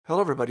Hello,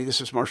 everybody. This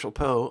is Marshall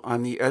Poe.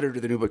 I'm the editor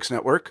of the New Books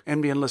Network.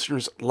 NBN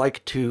listeners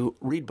like to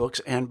read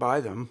books and buy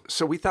them.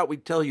 So we thought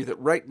we'd tell you that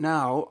right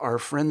now, our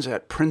friends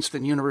at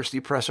Princeton University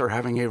Press are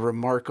having a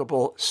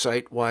remarkable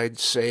site-wide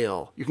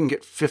sale. You can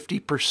get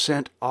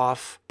 50%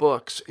 off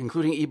books,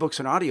 including ebooks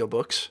and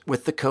audiobooks,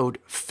 with the code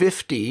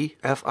 50,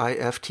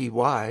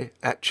 F-I-F-T-Y,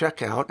 at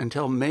checkout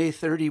until May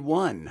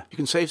 31. You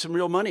can save some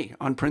real money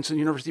on Princeton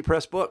University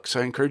Press books.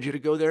 I encourage you to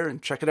go there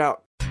and check it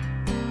out.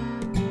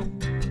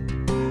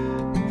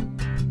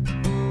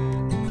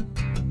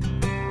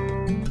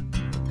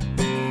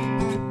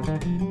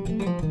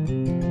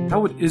 How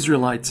would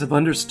Israelites have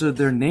understood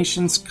their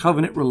nation's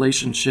covenant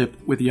relationship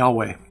with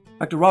Yahweh?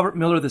 Dr. Robert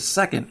Miller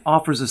II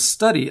offers a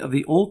study of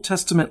the Old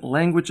Testament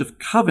language of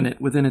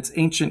covenant within its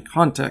ancient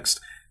context,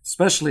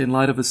 especially in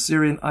light of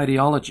Assyrian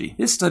ideology.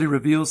 His study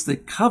reveals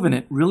that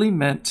covenant really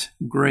meant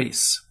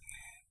grace.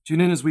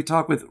 Tune in as we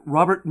talk with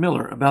Robert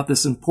Miller about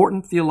this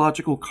important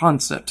theological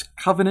concept,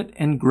 covenant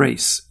and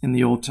grace in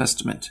the Old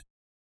Testament.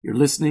 You're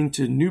listening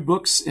to New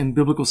Books in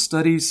Biblical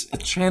Studies, a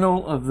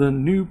channel of the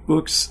New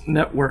Books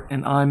Network,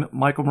 and I'm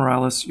Michael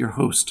Morales, your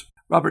host.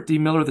 Robert D.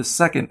 Miller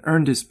II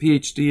earned his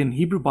Ph.D. in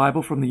Hebrew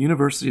Bible from the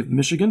University of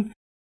Michigan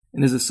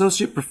and is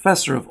Associate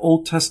Professor of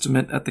Old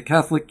Testament at the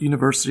Catholic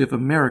University of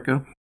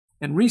America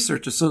and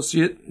Research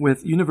Associate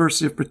with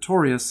University of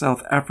Pretoria,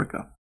 South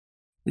Africa.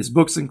 His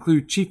books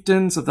include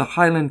Chieftains of the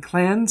Highland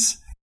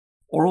Clans,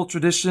 Oral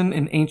Tradition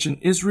in Ancient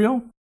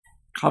Israel,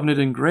 Covenant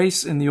and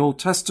Grace in the Old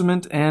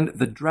Testament, and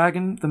The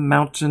Dragon, the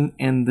Mountain,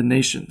 and the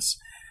Nations.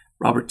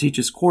 Robert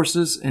teaches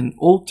courses in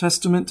Old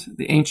Testament,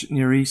 the Ancient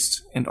Near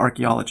East, and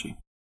archaeology.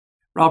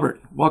 Robert,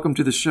 welcome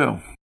to the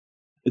show.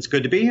 It's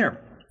good to be here.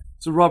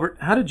 So, Robert,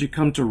 how did you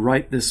come to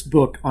write this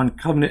book on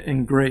covenant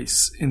and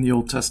grace in the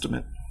Old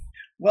Testament?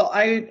 Well,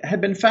 I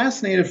had been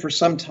fascinated for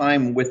some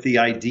time with the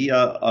idea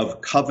of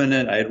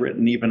covenant. I had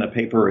written even a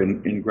paper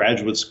in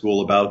graduate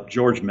school about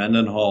George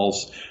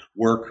Mendenhall's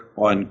work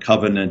on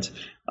covenant.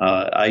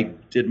 I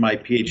did my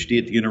PhD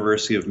at the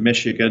University of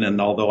Michigan,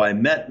 and although I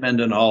met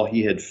Mendenhall,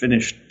 he had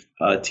finished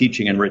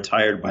teaching and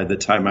retired by the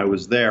time I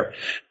was there.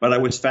 But I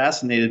was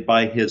fascinated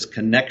by his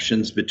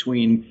connections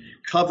between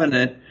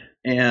covenant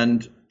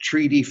and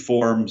treaty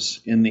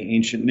forms in the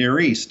ancient Near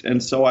East.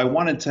 And so I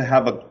wanted to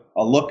have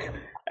a look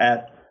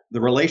at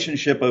the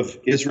relationship of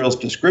Israel's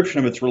description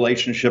of its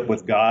relationship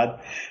with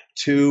God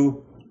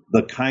to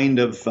the kind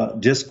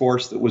of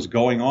discourse that was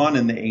going on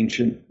in the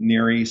ancient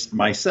Near East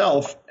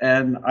myself.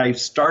 And I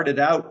started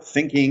out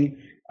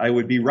thinking I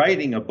would be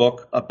writing a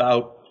book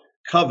about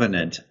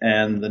covenant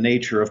and the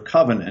nature of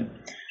covenant.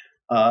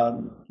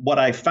 What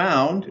I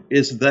found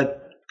is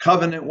that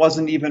covenant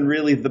wasn't even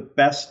really the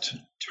best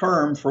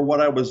term for what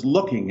I was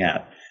looking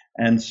at.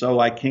 And so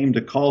I came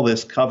to call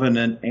this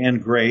covenant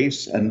and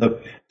grace, and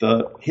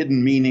the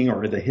hidden meaning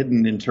or the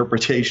hidden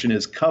interpretation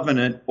is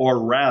covenant,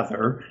 or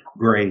rather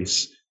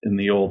grace, in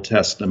the Old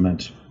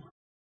Testament.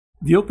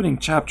 The opening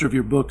chapter of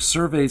your book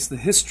surveys the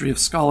history of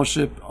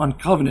scholarship on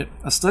covenant,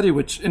 a study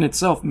which in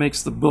itself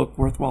makes the book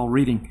worthwhile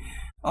reading.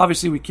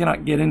 Obviously, we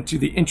cannot get into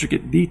the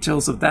intricate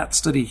details of that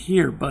study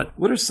here, but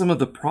what are some of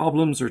the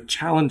problems or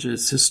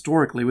challenges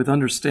historically with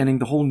understanding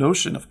the whole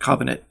notion of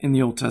covenant in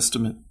the Old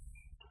Testament?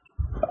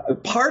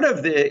 Part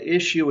of the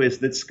issue is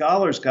that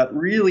scholars got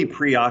really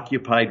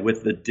preoccupied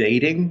with the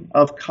dating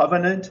of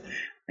covenant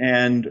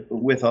and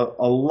with a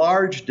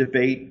large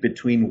debate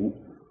between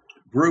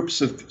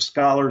groups of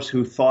scholars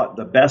who thought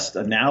the best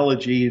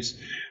analogies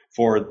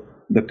for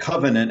the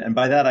covenant, and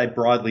by that I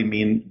broadly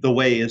mean the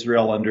way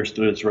Israel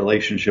understood its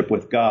relationship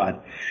with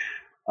God,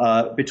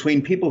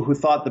 between people who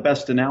thought the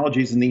best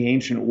analogies in the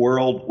ancient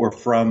world were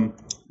from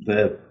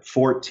the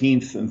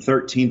 14th and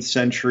 13th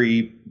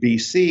century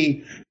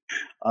BC,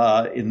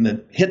 in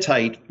the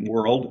Hittite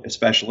world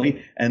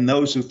especially, and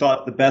those who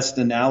thought the best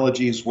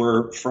analogies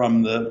were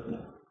from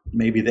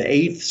maybe the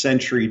 8th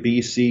century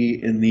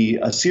BC in the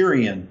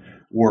Assyrian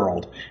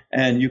world.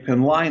 And you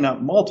can line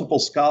up multiple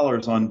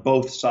scholars on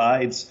both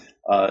sides.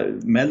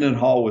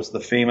 Mendenhall was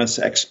the famous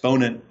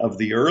exponent of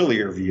the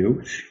earlier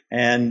view,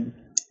 and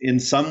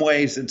in some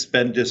ways it's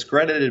been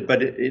discredited,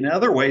 but in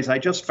other ways I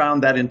just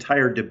found that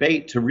entire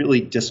debate to really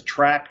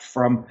distract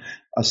from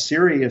a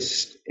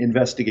serious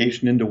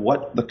investigation into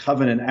what the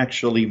covenant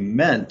actually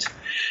meant.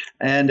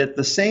 And at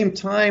the same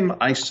time,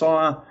 I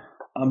saw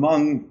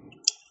among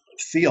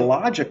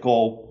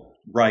theological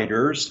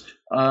writers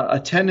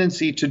a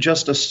tendency to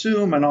just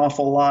assume an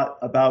awful lot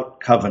about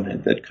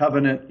covenant, that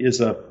covenant is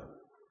a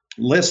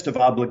list of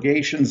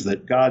obligations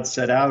that God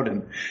set out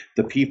and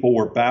the people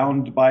were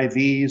bound by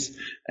these.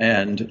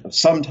 And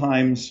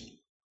sometimes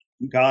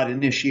God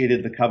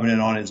initiated the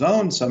covenant on his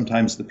own.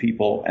 Sometimes the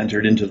people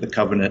entered into the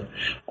covenant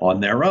on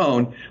their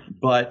own.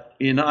 But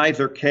in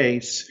either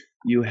case,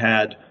 you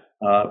had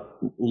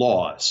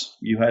laws.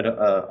 You had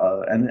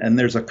and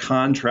there's a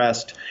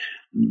contrast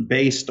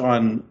based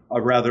on a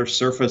rather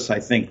surface, I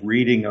think,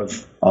 reading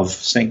of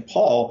St.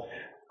 Paul.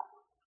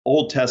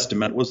 Old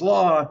Testament was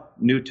law,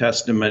 New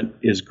Testament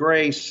is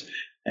grace,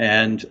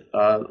 and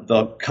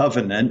the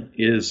covenant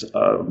is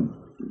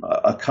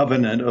a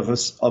covenant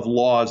of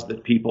laws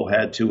that people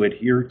had to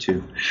adhere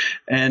to.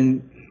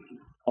 And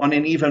on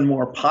an even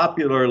more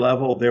popular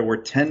level, there were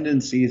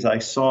tendencies I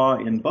saw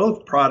in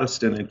both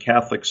Protestant and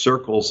Catholic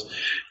circles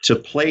to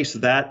place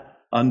that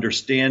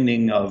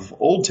understanding of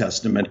Old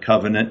Testament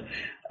covenant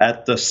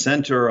at the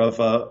center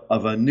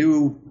of a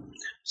new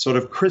sort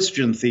of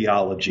Christian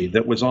theology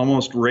that was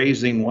almost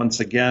raising once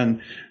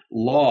again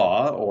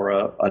law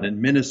or an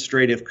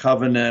administrative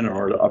covenant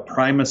or a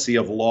primacy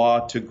of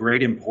law to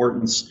great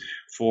importance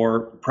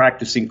for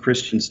practicing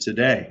Christians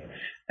today.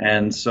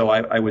 And so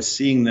I was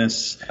seeing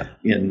this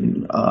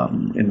in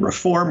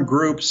reform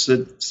groups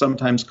that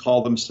sometimes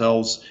call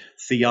themselves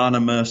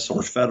theonomous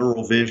or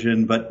federal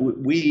vision. But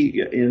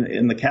we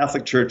in the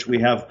Catholic Church, we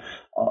have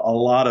a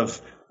lot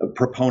of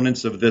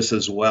proponents of this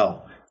as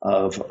well,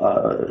 of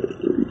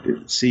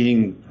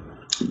seeing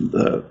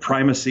the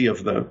primacy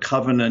of the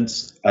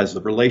covenants as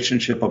the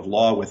relationship of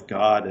law with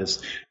God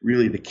as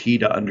really the key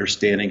to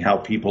understanding how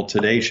people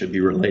today should be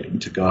relating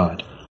to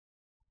God.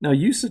 Now,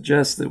 you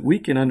suggest that we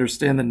can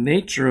understand the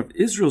nature of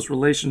Israel's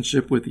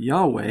relationship with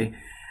Yahweh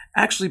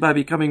actually by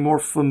becoming more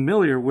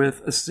familiar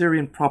with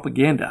Assyrian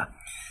propaganda.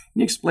 Can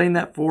you explain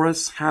that for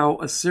us, how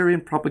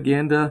Assyrian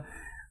propaganda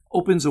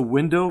opens a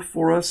window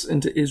for us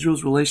into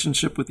Israel's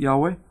relationship with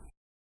Yahweh?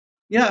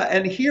 Yeah,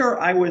 and here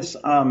I was,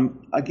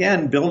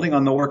 again, building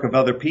on the work of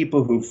other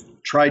people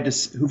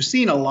who've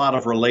seen a lot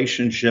of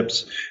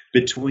relationships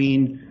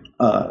between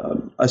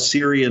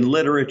Assyrian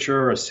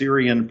literature,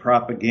 Assyrian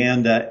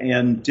propaganda,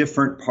 and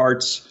different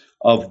parts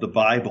of the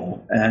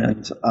Bible,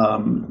 and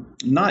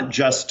not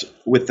just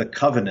with the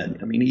covenant.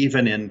 I mean,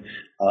 even in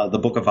the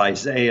book of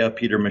Isaiah,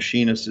 Peter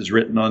Machinus has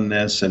written on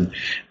this, and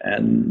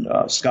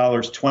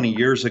scholars 20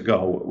 years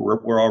ago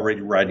were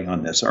already writing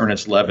on this.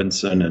 Ernest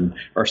Nicholson,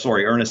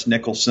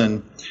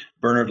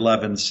 Bernard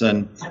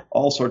Levinson,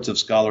 all sorts of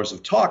scholars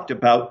have talked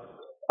about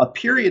a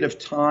period of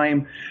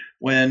time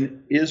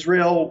when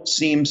Israel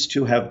seems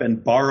to have been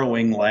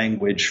borrowing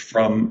language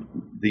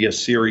from the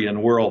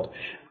Assyrian world.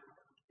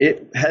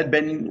 It had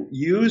been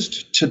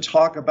used to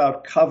talk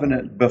about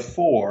covenant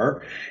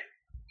before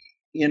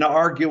in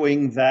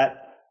arguing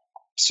that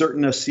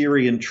certain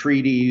Assyrian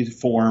treaty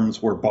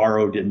forms were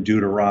borrowed in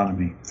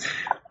Deuteronomy.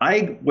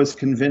 I was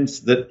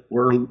convinced that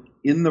we're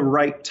in the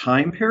right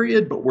time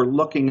period, but we're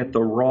looking at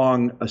the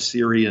wrong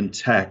Assyrian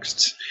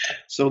texts.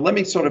 So let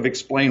me sort of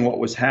explain what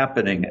was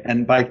happening.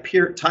 And by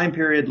time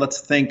period,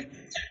 let's think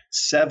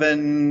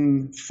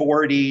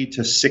 740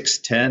 to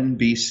 610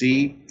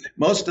 BC.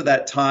 Most of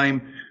that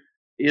time,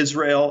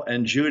 Israel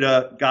and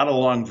Judah got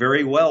along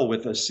very well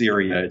with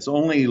Assyria. It's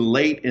only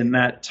late in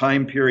that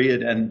time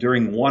period and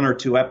during one or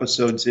two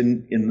episodes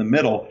in the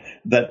middle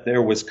that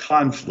there was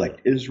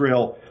conflict.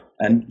 Israel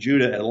and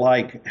Judah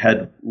alike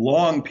had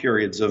long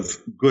periods of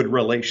good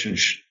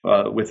relations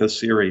with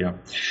Assyria.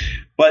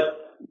 But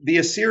the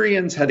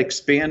Assyrians had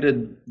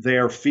expanded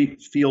their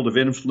field of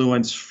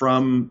influence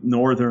from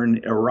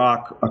northern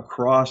Iraq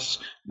across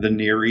the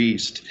Near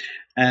East.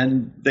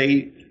 And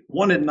they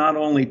wanted not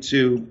only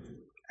to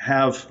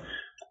have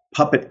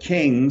puppet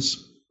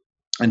kings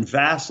and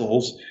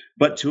vassals,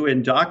 but to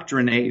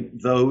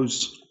indoctrinate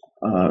those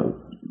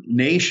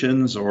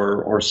nations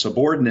or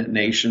subordinate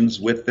nations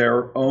with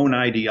their own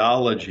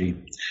ideology.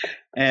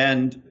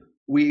 And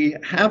we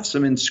have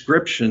some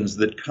inscriptions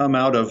that come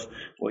out of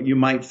what you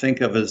might think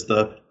of as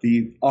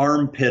the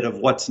armpit of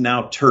what's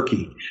now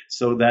Turkey.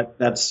 So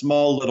that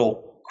small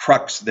little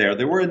crux there.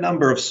 There were a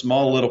number of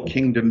small little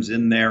kingdoms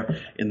in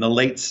there in the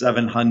late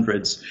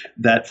 700s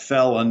that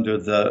fell under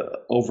the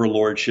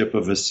overlordship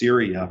of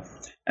Assyria.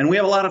 And we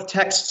have a lot of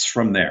texts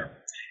from there.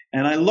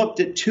 And I looked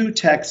at two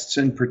texts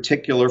in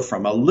particular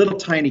from a little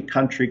tiny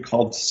country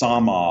called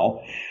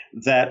Samal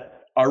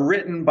that are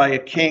written by a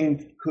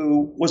king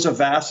who was a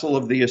vassal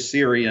of the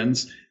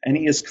Assyrians, and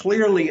he has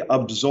clearly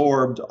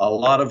absorbed a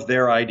lot of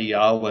their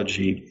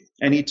ideology.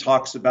 And he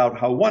talks about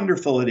how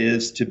wonderful it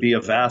is to be a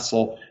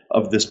vassal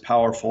of this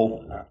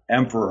powerful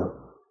emperor.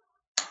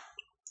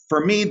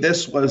 For me,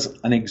 this was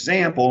an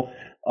example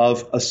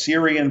of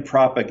Assyrian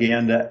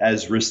propaganda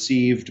as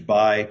received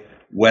by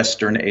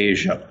Western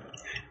Asia.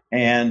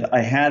 And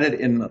I had it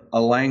in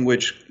a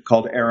language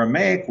called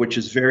Aramaic, which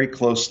is very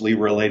closely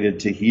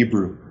related to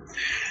Hebrew.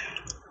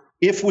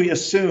 If we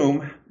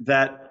assume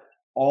that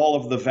all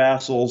of the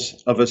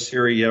vassals of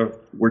Assyria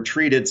were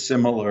treated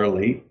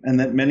similarly, and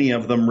that many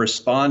of them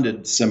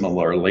responded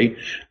similarly.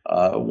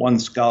 One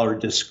scholar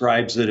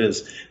describes it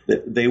as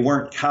that they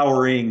weren't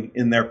cowering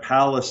in their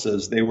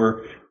palaces. They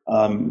were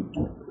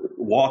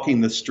walking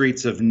the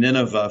streets of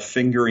Nineveh,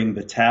 fingering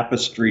the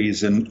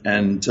tapestries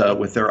and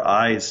with their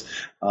eyes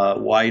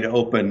wide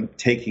open,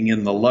 taking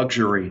in the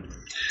luxury.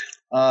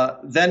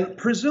 Then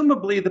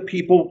presumably the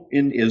people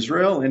in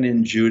Israel and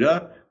in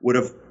Judah would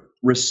have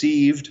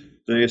received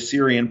the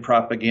Assyrian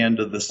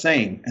propaganda the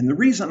same. And the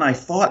reason I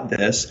thought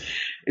this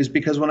is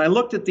because when I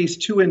looked at these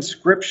two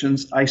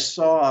inscriptions, I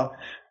saw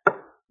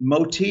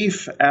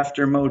motif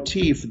after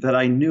motif that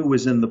I knew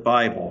was in the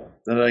Bible,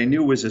 that I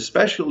knew was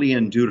especially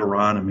in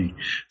Deuteronomy.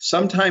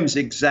 Sometimes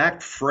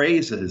exact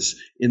phrases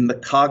in the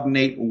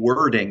cognate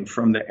wording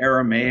from the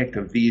Aramaic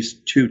of these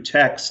two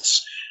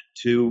texts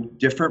to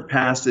different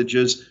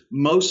passages,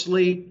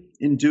 mostly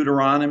in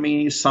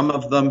Deuteronomy, some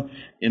of them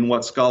in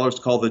what scholars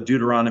call the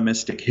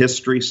Deuteronomistic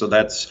history. So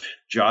that's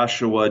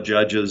Joshua,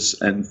 Judges,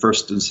 and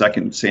 1st and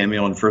 2nd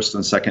Samuel and 1st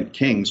and 2nd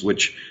Kings,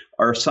 which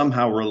are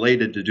somehow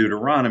related to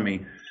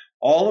Deuteronomy.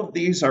 All of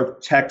these are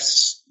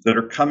texts that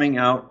are coming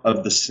out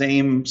of the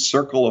same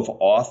circle of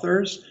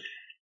authors.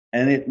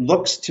 And it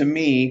looks to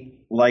me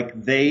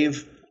like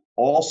they've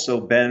also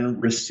been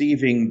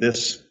receiving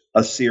this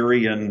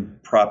Assyrian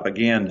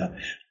propaganda.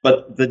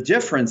 But the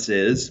difference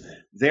is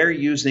they're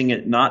using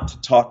it not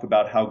to talk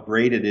about how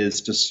great it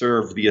is to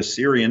serve the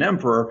Assyrian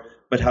emperor,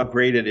 but how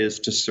great it is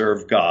to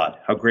serve God,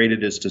 how great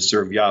it is to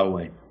serve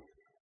Yahweh.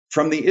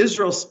 From the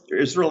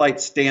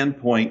Israelite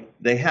standpoint,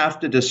 they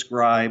have to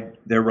describe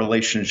their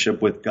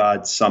relationship with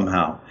God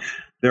somehow.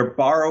 They're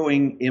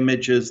borrowing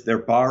images, they're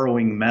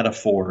borrowing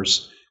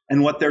metaphors,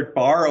 and what they're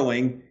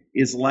borrowing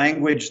is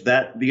language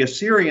that the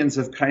Assyrians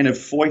have kind of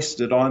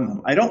foisted on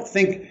them. I don't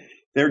think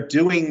they're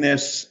doing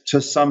this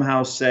to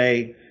somehow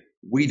say,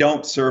 we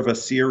don't serve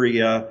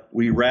Assyria,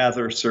 we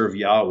rather serve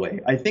Yahweh.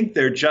 I think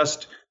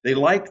they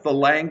like the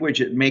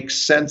language, it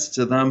makes sense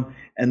to them,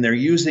 and they're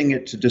using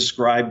it to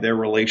describe their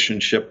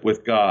relationship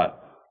with God.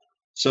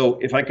 So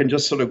if I can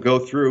just sort of go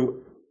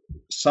through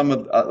some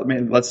of,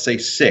 let's say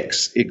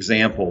 6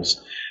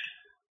 examples,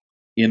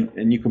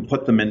 and you can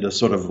put them into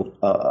sort of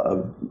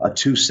a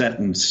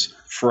 2-sentence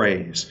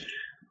phrase.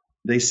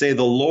 They say,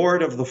 the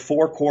Lord of the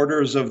 4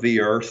 quarters of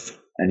the earth,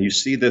 and you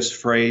see this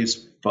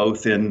phrase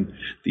both in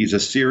these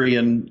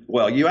Assyrian,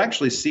 well, you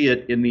actually see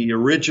it in the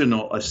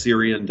original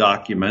Assyrian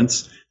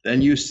documents,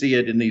 then you see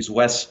it in these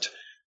West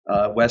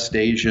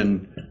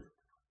Asian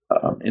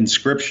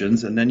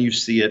inscriptions, and then you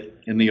see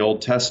it in the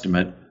Old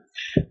Testament.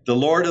 The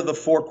Lord of the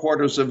 4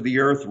 quarters of the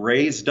earth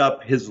raised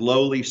up his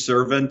lowly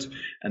servant,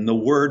 and the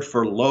word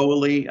for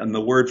lowly and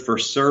the word for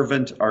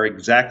servant are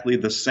exactly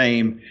the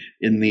same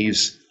in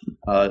these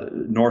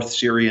North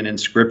Syrian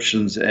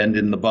inscriptions and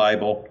in the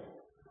Bible.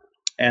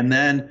 And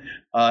then,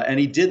 and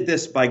he did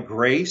this by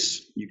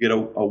grace. You get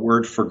a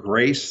word for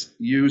grace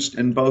used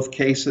in both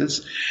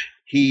cases.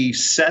 He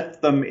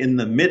set them in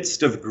the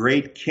midst of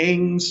great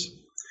kings.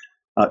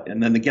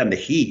 And then again, the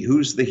he.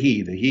 Who's the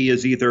he? The he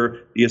is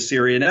either the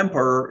Assyrian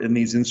emperor in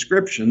these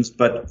inscriptions,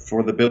 but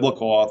for the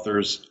biblical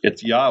authors,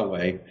 it's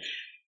Yahweh.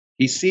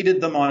 He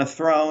seated them on a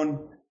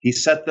throne. He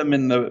set them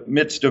in the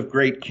midst of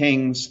great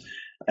kings.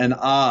 And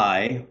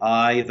I,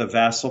 the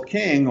vassal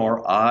king,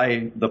 or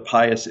I, the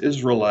pious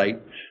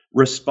Israelite,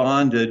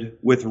 responded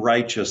with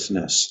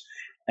righteousness.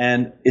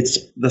 And it's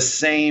the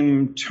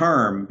same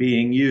term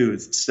being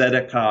used,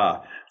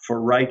 tzedakah,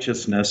 for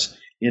righteousness,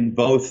 in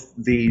both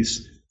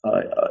these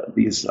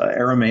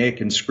Aramaic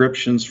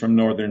inscriptions from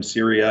northern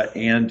Syria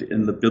and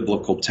in the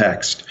biblical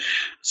text.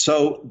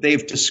 So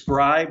they've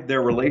described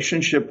their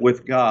relationship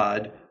with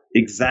God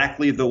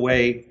exactly the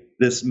way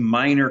this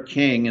minor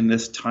king in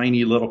this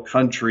tiny little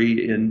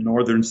country in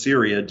northern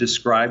Syria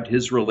described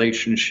his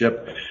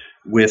relationship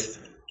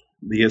with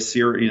the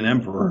Assyrian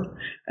emperor.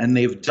 And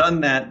they've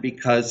done that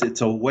because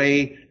it's a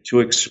way to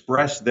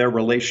express their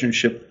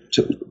relationship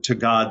to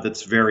God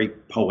that's very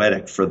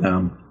poetic for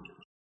them.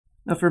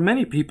 Now, for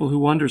many people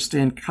who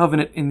understand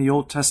covenant in the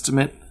Old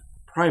Testament,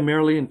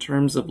 primarily in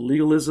terms of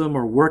legalism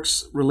or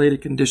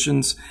works-related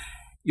conditions,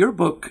 your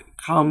book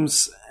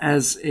comes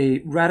as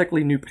a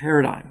radically new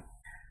paradigm.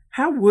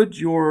 How would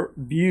your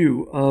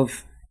view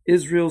of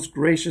Israel's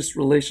gracious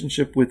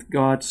relationship with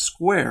God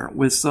square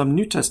with some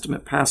New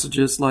Testament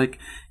passages like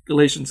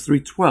Galatians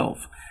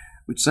 3:12,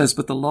 which says,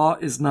 "But the law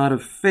is not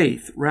of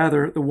faith,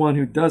 rather the one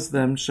who does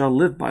them shall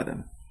live by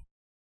them"?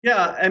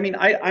 Yeah,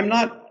 I'm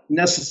not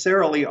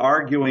necessarily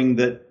arguing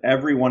that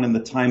everyone in the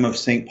time of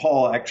St.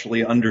 Paul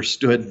actually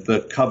understood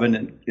the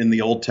covenant in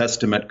the Old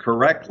Testament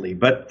correctly,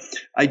 but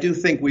I do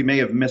think we may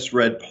have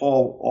misread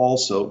Paul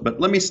also.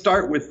 But let me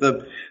start with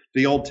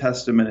the Old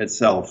Testament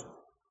itself.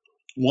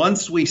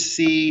 Once we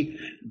see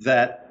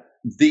that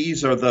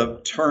these are the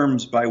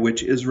terms by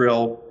which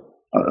Israel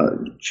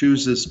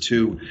chooses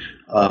to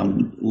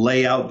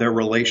lay out their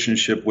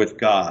relationship with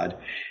God,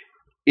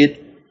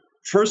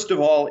 first of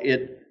all,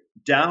 it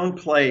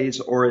downplays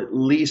or at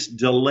least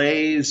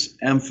delays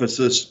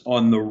emphasis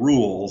on the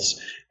rules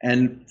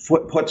and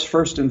puts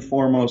first and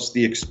foremost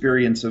the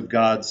experience of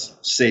God's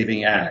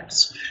saving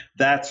acts.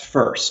 That's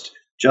first.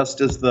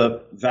 Just as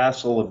the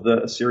vassal of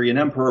the Assyrian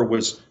emperor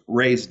was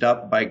raised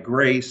up by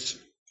grace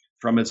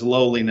from his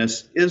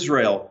lowliness,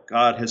 Israel,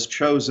 God has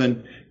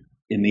chosen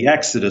in the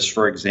Exodus,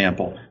 for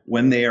example,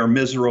 when they are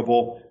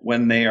miserable,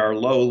 when they are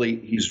lowly,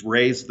 he's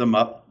raised them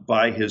up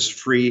by his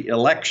free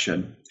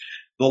election.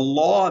 The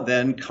law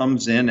then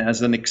comes in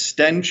as an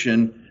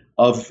extension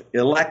of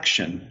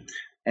election,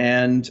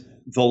 and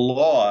the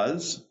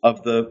laws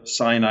of the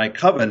Sinai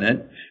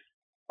covenant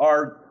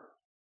are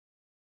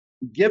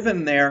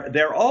given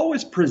they're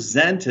always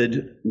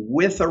presented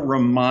with a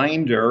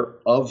reminder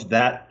of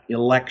that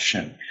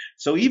election.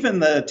 So even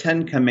the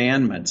Ten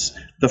Commandments,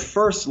 the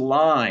first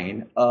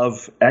line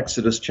of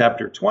Exodus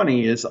chapter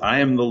 20 is, I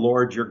am the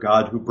Lord your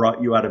God who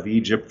brought you out of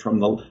Egypt from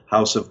the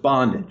house of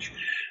bondage.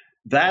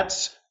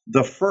 That's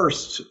the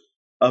first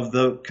of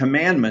the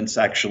commandments,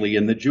 actually,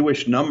 in the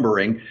Jewish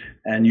numbering.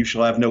 And you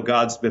shall have no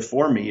gods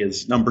before me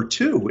is number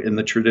 2 in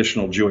the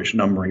traditional Jewish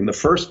numbering. The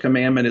first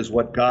commandment is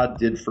what God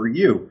did for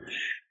you.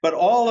 But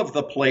all of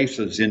the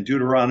places in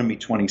Deuteronomy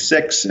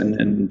 26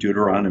 and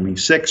Deuteronomy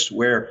 6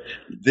 where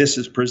this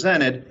is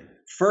presented,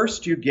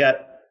 first you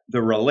get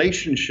the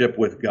relationship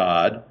with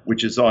God,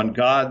 which is on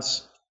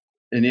God's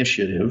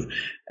initiative,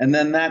 and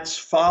then that's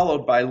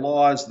followed by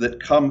laws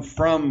that come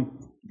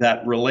from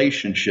that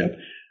relationship.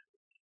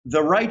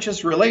 The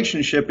righteous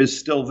relationship is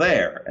still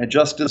there, and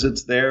just as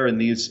it's there in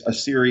these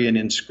Assyrian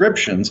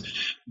inscriptions,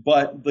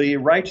 but the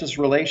righteous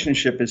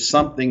relationship is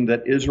something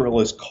that Israel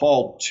is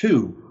called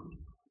to,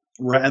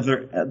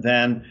 rather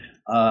than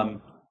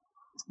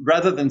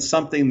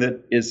something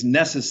that is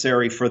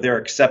necessary for their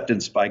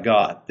acceptance by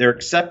God. They're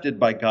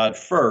accepted by God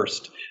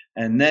first,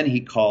 and then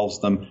he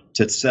calls them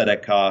to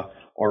tzedakah,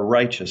 or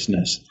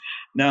righteousness.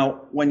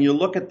 Now, when you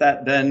look at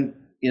that then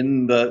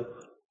in the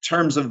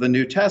terms of the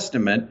New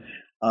Testament,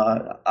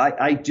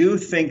 I do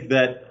think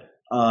that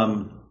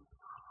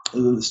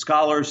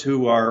scholars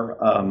who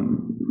are,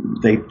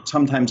 they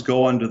sometimes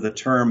go under the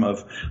term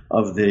of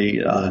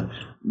the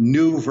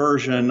new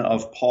version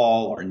of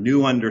Paul or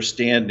new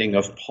understanding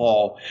of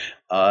Paul,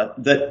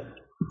 that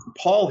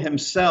Paul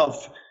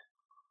himself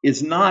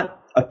is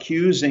not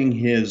accusing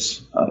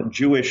his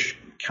Jewish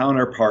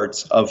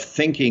counterparts of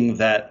thinking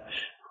that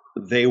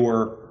they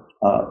were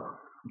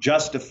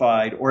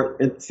justified or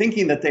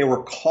thinking that they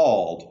were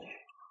called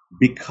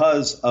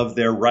because of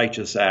their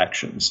righteous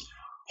actions.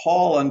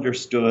 Paul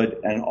understood,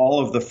 and all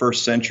of the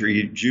first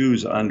century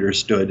Jews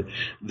understood,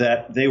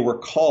 that they were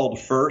called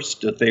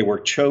first, that they were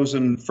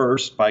chosen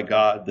first by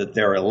God, that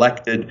they're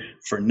elected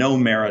for no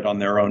merit on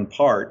their own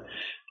part.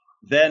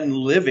 Then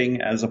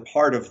living as a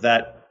part of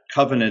that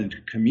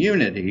covenant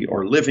community,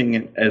 or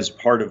living as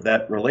part of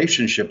that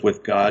relationship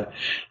with God,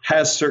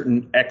 has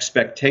certain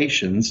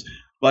expectations.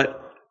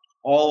 But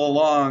all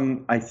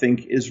along, I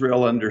think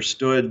Israel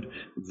understood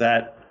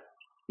that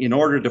in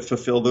order to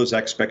fulfill those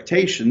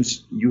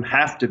expectations, you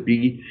have to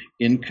be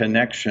in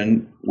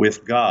connection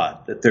with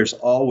God, that there's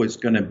always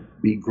going to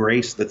be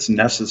grace that's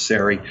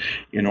necessary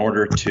in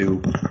order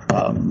to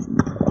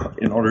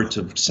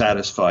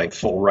satisfy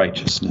full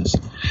righteousness.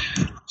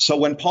 So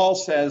when Paul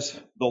says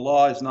the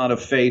law is not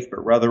of faith,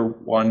 but rather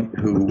one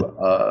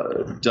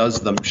who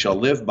does them shall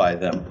live by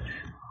them,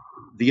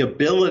 the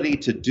ability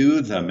to do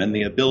them and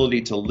the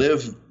ability to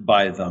live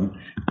by them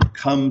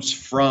comes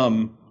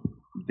from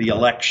the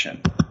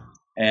election.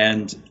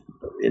 And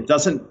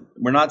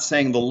we're not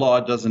saying the law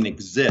doesn't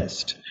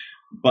exist,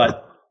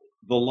 but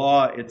the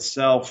law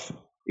itself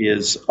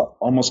is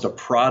almost a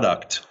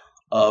product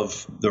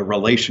of the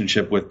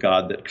relationship with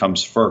God that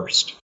comes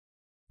first.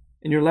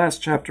 In your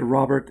last chapter,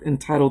 Robert,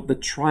 entitled The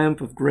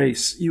Triumph of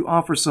Grace, you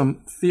offer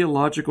some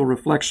theological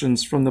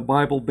reflections from the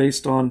Bible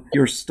based on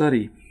your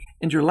study.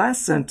 And your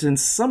last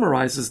sentence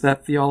summarizes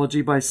that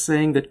theology by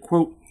saying that,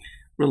 quote,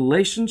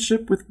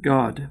 relationship with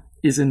God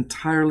is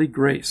entirely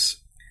grace,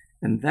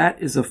 and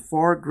that is a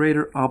far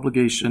greater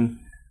obligation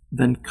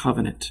than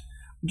covenant.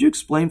 Would you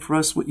explain for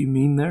us what you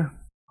mean there?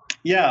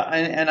 Yeah,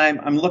 and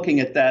I'm looking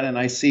at that, and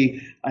I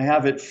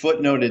have it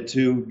footnoted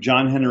to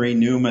John Henry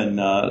Newman,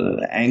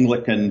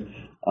 Anglican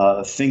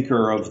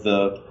thinker of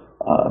the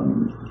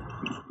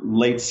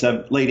late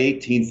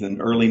 18th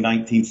and early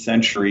 19th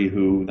century,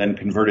 who then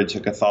converted to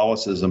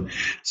Catholicism.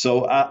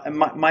 So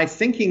my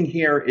thinking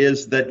here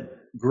is that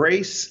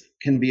grace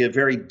can be a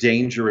very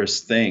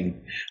dangerous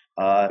thing.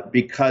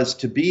 Because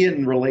to be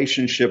in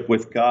relationship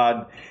with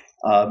God,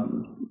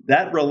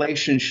 that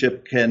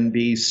relationship can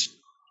be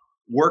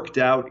worked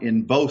out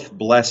in both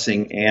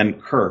blessing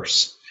and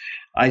curse.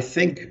 I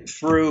think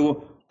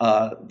through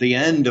the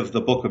end of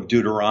the book of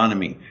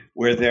Deuteronomy,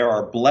 where there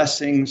are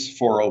blessings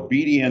for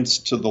obedience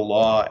to the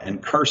law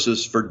and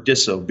curses for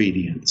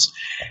disobedience.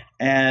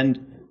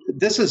 And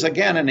this is,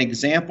 again, an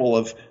example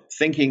of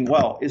thinking,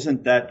 well,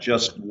 isn't that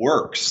just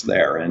works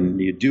there? And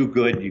you do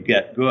good, you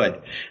get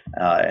good.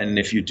 And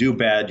if you do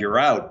bad, you're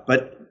out.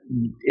 But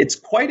it's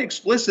quite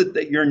explicit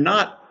that you're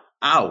not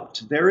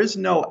out. There is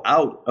no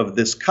out of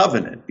this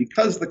covenant,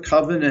 because the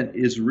covenant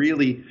is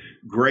really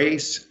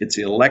grace. It's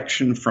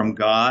election from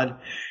God.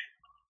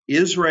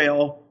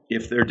 Israel,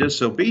 if they're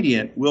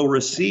disobedient, will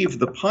receive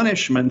the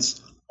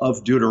punishments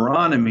of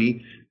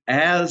Deuteronomy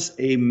as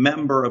a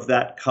member of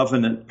that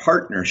covenant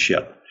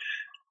partnership.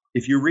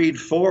 If you read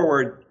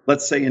forward,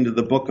 let's say into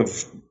the book of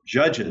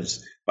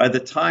Judges, by the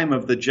time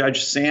of the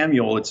judge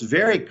Samuel, it's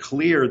very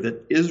clear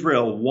that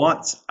Israel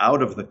wants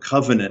out of the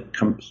covenant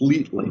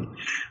completely.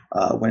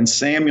 When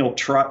Samson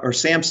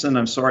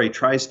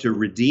tries to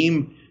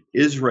redeem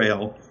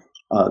Israel,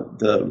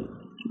 the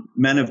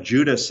men of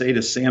Judah say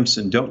to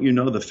Samson, "Don't you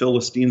know the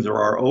Philistines are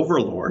our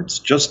overlords?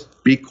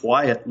 Just be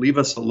quiet, leave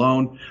us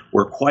alone.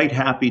 We're quite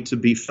happy to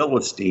be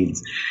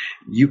Philistines."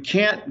 You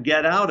can't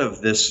get out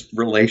of this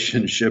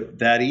relationship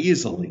that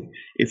easily.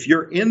 If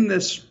you're in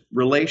this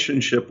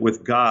relationship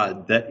with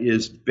God that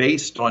is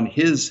based on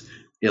his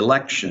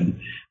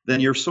election,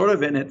 then you're sort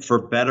of in it for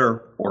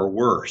better or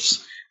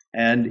worse.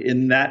 And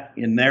in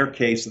their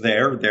case,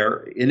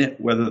 they're in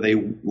it whether they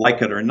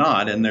like it or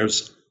not, and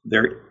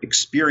they're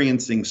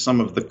experiencing some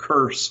of the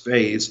curse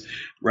phase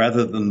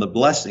rather than the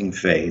blessing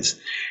phase.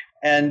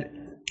 And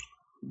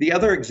the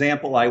other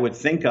example I would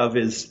think of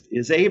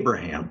is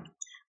Abraham.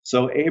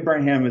 So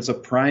Abraham is a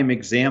prime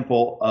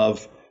example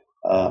of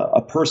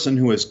a person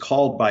who is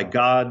called by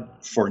God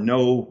for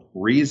no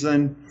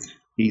reason.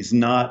 He's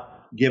not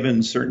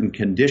given certain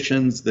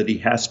conditions that he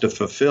has to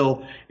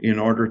fulfill in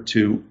order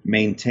to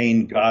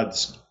maintain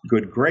God's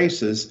good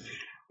graces.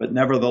 But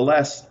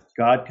nevertheless,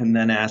 God can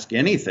then ask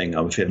anything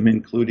of him,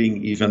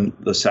 including even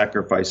the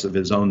sacrifice of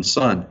his own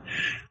son.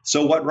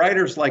 So what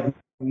writers like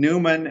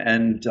Newman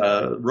and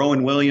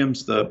Rowan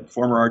Williams, the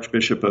former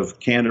Archbishop of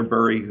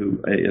Canterbury,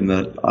 who in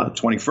the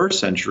 21st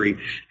century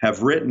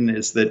have written,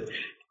 is that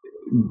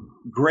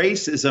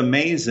grace is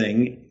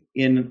amazing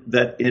in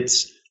that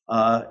it's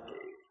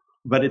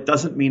but it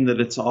doesn't mean that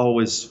it's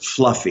always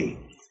fluffy.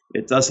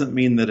 It doesn't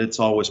mean that it's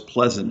always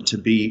pleasant to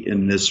be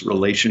in this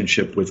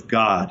relationship with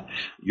God.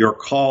 You're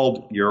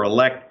called, you're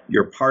elect,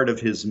 you're part of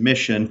his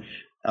mission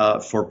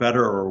for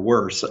better or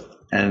worse.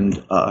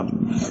 And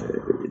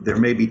there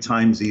may be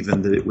times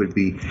even that it would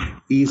be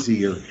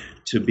easier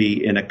to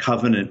be in a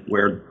covenant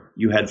where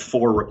you had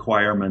 4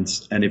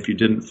 requirements, and if you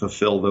didn't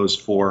fulfill those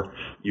 4,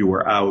 you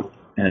were out,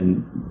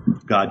 and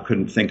God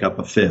couldn't think up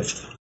a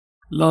 5th.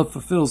 Love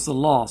fulfills the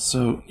law,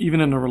 so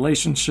even in a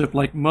relationship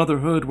like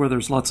motherhood where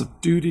there's lots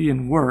of duty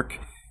and work,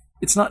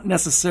 it's not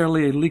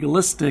necessarily a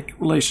legalistic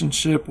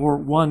relationship or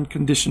one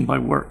conditioned by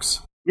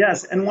works.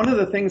 Yes, and one of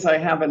the things I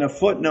have in a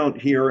footnote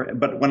here,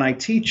 but when I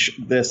teach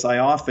this, I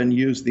often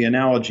use the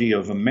analogy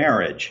of a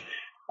marriage.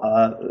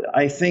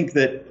 I think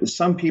that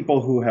some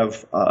people who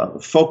have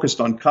focused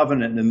on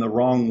covenant in the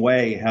wrong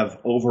way have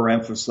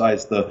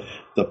overemphasized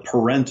the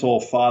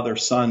parental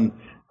father-son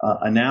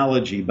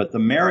analogy, but the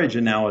marriage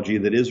analogy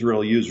that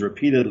Israel used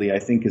repeatedly, I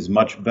think, is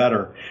much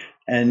better.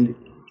 And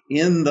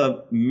in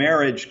the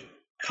marriage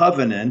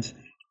covenant,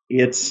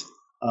 it's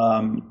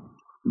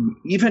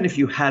even if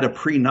you had a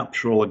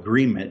prenuptial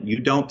agreement, you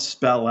don't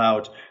spell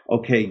out,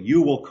 okay,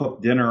 you will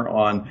cook dinner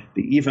on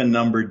the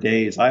even-numbered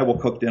days, I will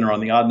cook dinner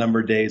on the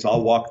odd-numbered days,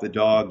 I'll walk the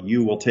dog,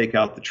 you will take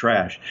out the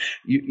trash.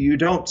 You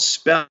don't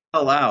spell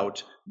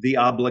out the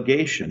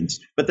obligations,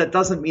 but that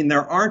doesn't mean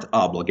there aren't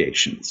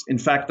obligations. In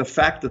fact, the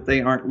fact that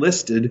they aren't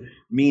listed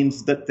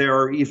means that there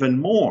are even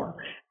more,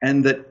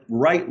 and that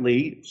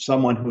rightly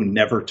someone who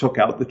never took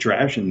out the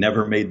trash and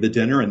never made the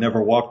dinner and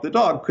never walked the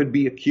dog could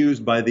be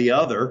accused by the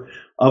other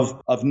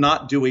of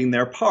not doing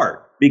their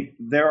part.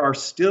 There are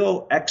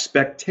still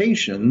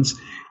expectations.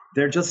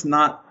 They're just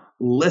not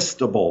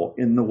listable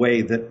in the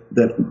way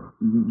that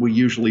we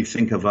usually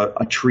think of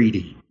a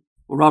treaty.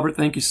 Well, Robert,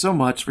 thank you so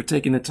much for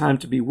taking the time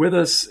to be with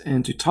us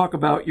and to talk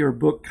about your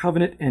book,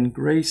 Covenant and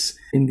Grace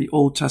in the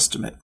Old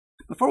Testament.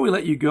 Before we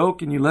let you go,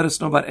 can you let us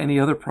know about any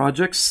other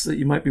projects that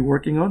you might be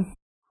working on?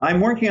 I'm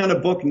working on a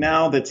book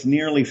now that's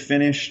nearly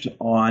finished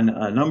on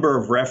a number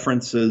of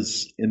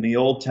references in the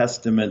Old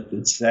Testament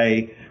that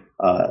say,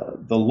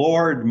 the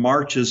Lord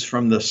marches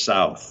from the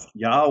south,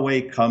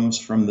 Yahweh comes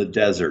from the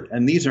desert.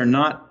 And these are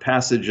not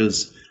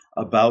passages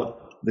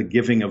about the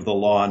giving of the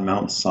law on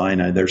Mount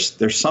Sinai.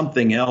 There's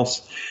something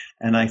else.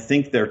 And I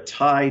think they're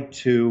tied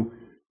to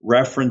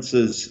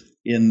references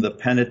in the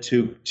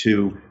Pentateuch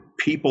to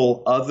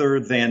people other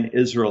than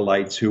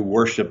Israelites who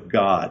worship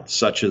God,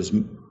 such as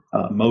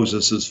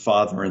Moses'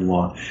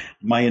 father-in-law.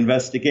 My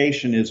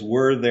investigation is,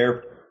 was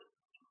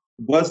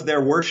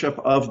there worship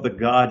of the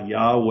God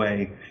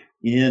Yahweh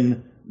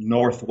in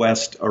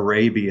northwest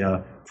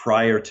Arabia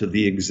prior to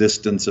the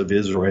existence of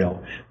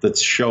Israel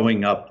that's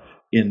showing up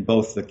in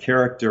both the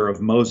character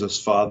of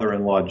Moses'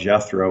 father-in-law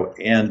Jethro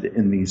and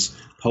in these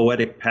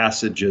poetic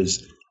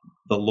passages,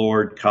 the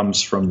Lord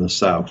comes from the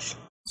south.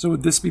 So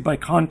would this be by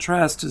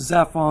contrast to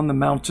Zaphon, the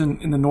mountain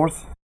in the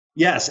north?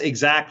 Yes,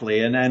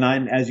 exactly. And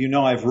as you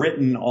know, I've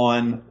written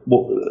on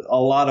a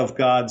lot of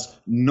God's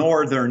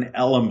northern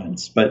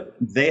elements, but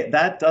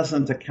that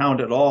doesn't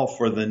account at all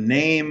for the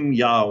name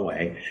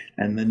Yahweh.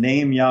 And the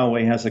name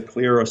Yahweh has a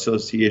clear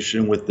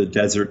association with the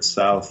desert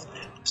south.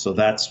 So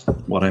that's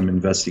what I'm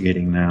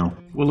investigating now.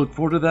 We'll look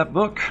forward to that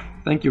book.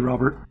 Thank you,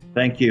 Robert.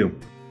 Thank you.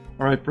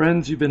 All right,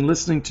 friends, you've been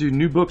listening to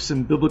New Books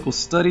in Biblical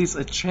Studies,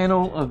 a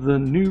channel of the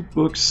New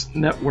Books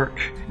Network,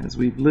 as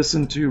we've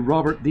listened to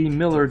Robert D.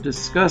 Miller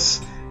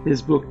discuss his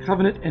book,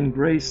 Covenant and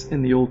Grace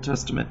in the Old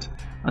Testament.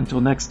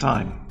 Until next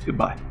time,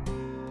 goodbye.